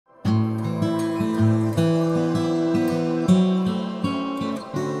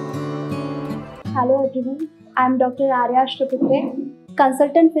everyone. I'm Dr. Arya Ashtaputre,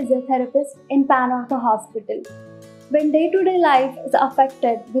 consultant physiotherapist in PanOrtho Hospital. When day-to-day life is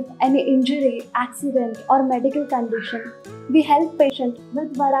affected with any injury, accident or medical condition, we help patients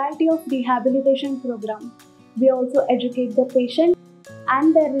with variety of rehabilitation programs. We also educate the patient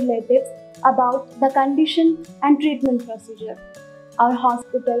and their relatives about the condition and treatment procedure. Our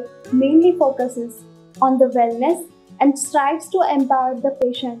hospital mainly focuses on the wellness and strives to empower the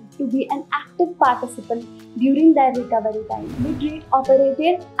patient to be an active participant during their recovery time. We treat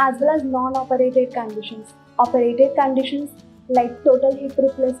operated as well as non-operated conditions. Operated conditions like total hip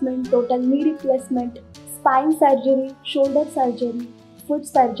replacement, total knee replacement, spine surgery, shoulder surgery, foot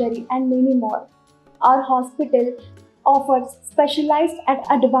surgery, and many more. Our hospital offers specialized and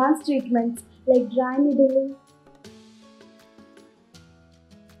advanced treatments like dry needling,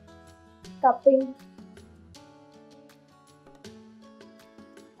 cupping,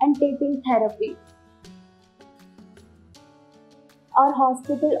 and taping therapy. Our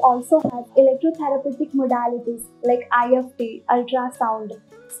hospital also has electrotherapeutic modalities like IFT, ultrasound,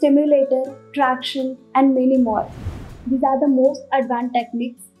 stimulator, traction, and many more. These are the most advanced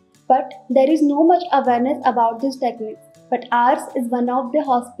techniques, but there is no much awareness about these techniques. But ours is one of the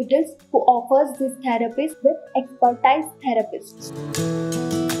hospitals who offers these therapies with expertise therapists.